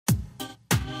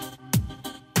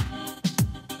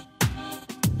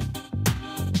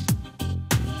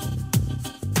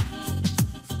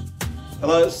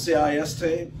Hello, CIS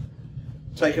team.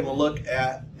 Taking a look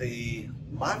at the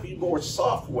My Viewboard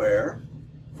software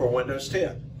for Windows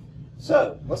 10.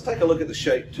 So let's take a look at the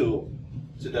shape tool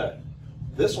today.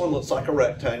 This one looks like a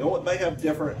rectangle. It may have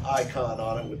different icon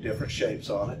on it with different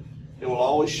shapes on it. It will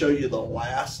always show you the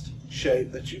last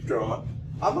shape that you've drawn.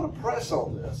 I'm going to press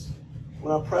on this.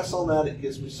 When I press on that, it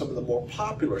gives me some of the more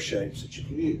popular shapes that you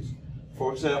can use.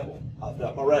 For example, I've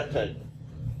got my rectangle.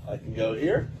 I can go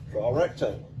here, draw a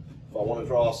rectangle. If I want to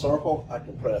draw a circle, I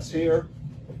can press here,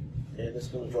 and it's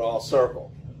going to draw a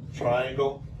circle.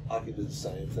 Triangle, I can do the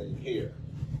same thing here.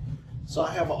 So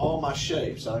I have all my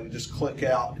shapes. I can just click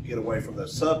out to get away from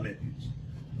those submenus.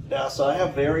 Now, so I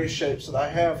have various shapes that I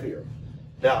have here.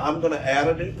 Now, I'm going to add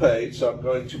a new page, so I'm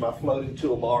going to my floating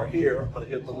toolbar here. I'm going to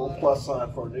hit the little plus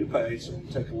sign for a new page, so we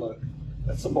can take a look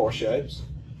at some more shapes.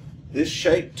 This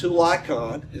shape tool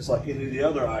icon is like any of the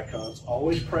other icons.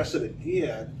 Always press it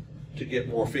again to get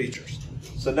more features.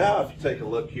 So now if you take a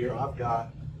look here, I've got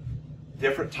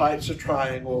different types of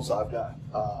triangles. I've got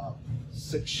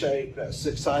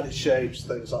six-sided shapes,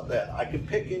 things like that. I can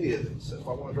pick any of these. So if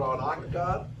I want to draw an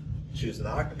octagon, choose an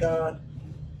octagon,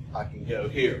 I can go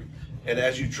here. And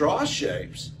as you draw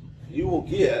shapes, you will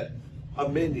get a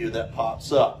menu that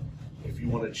pops up. If you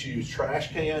want to choose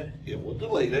trash can, it will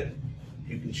delete it.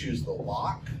 You can choose the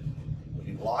lock. When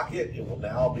you lock it, it will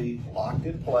now be locked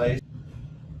in place.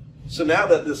 So now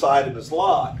that this item is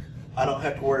locked, I don't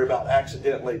have to worry about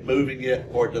accidentally moving it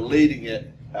or deleting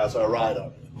it as I write on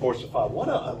it. Of course, if I want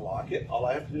to unlock it, all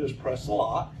I have to do is press the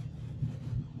lock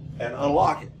and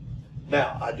unlock it.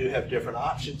 Now, I do have different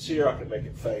options here. I can make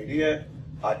it fade in.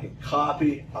 I can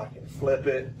copy. I can flip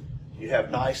it. You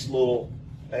have nice little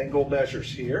angle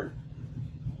measures here.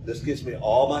 This gives me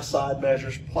all my side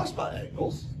measures plus my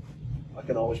angles. I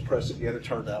can always press again to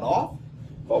turn that off.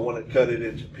 If I want to cut it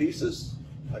into pieces,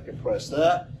 I can press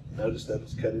that. Notice that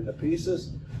it's cut into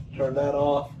pieces. Turn that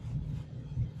off.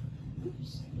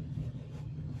 Oops.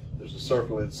 There's a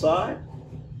circle inside.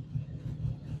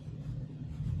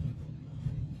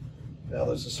 Now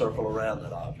there's a circle around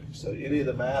that object. So any of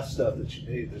the math stuff that you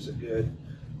need, there's a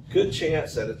good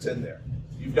chance that it's in there.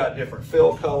 You've got different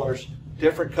fill colors,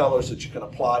 different colors that you can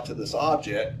apply to this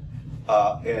object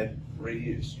and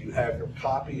reuse. You have your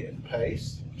copy and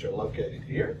paste, which are located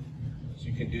here. So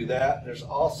you can do that. There's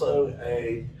also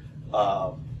a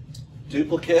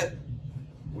duplicate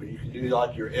where you can do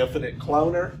like your infinite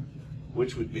cloner,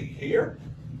 which would be here.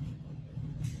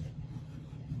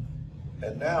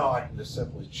 And now I can just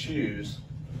simply choose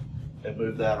and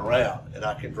move that around. And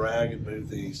I can drag and move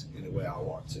these any way I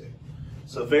want to.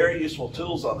 So very useful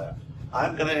tools on that.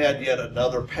 I'm going to add yet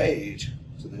another page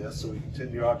to this so we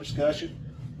continue our discussion.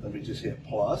 Let me just hit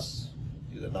plus,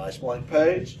 get a nice blank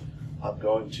page. I'm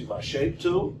going to my shape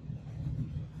tool.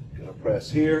 I'm going to press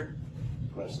here,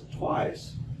 press it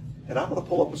twice, and I'm going to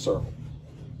pull up a circle.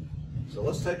 So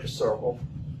let's take a circle.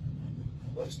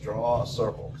 Let's draw a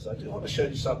circle, because I do want to show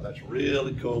you something that's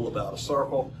really cool about a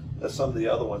circle that some of the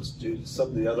other ones do, some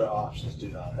of the other options do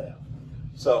not have.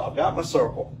 So I've got my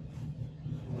circle.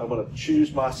 I'm going to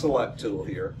choose my select tool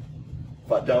here.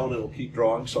 If I don't, it'll keep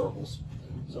drawing circles.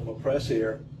 So I'm going to press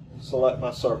here, select my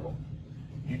circle.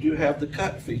 You do have the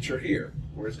cut feature here,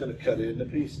 where it's going to cut it into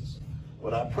pieces.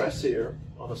 When I press here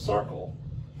on a circle,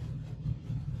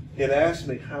 it asks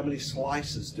me how many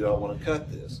slices do I want to cut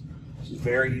this. This is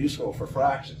very useful for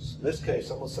fractions. In this case,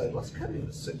 I'm going to say, let's cut it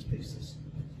into 6 pieces.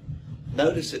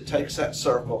 Notice it takes that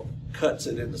circle, cuts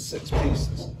it into 6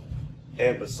 pieces.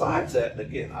 And besides that, and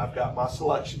again, I've got my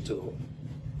selection tool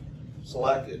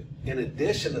selected. In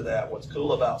addition to that, what's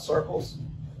cool about circles,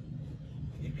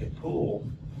 you can pull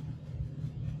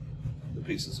the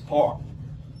pieces apart.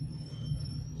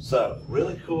 So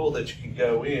really cool that you can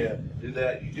go in and do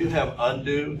that. You do have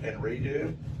undo and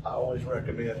redo. I always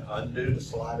recommend undo to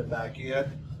slide it back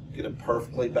in, get them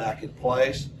perfectly back in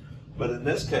place. But in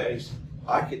this case,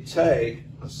 I could take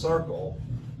a circle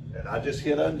and I just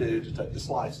hit undo to take the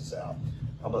slices out.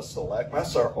 I'm going to select my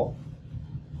circle.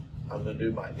 I'm going to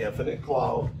do my infinite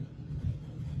clone.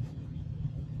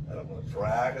 And I'm going to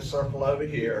drag a circle over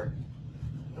here.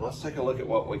 And let's take a look at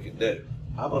what we can do.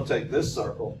 I'm going to take this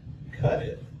circle, cut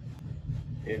it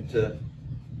into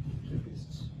 2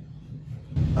 pieces.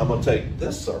 I'm going to take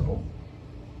this circle,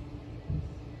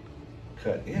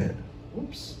 cut in.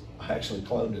 Whoops, I actually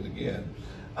cloned it again.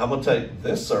 I'm going to take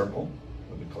this circle.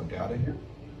 Let me click out of here.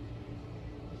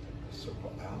 Take this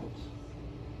circle out.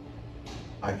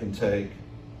 I can take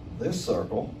this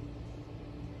circle,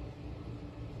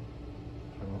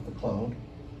 turn off the clone.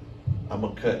 I'm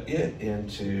going to cut it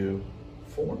into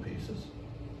 4 pieces.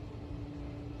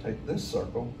 Take this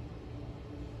circle,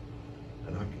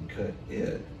 and I can cut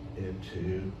it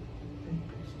into 8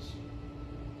 pieces.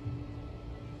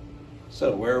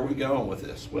 So where are we going with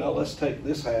this? Well, let's take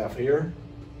this half here,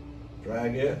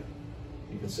 drag it.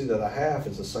 You can see that a half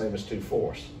is the same as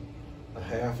 2/4. A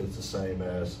half is the same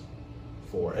as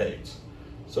 4/8.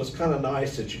 So it's kind of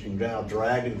nice that you can now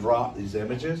drag and drop these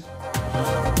images.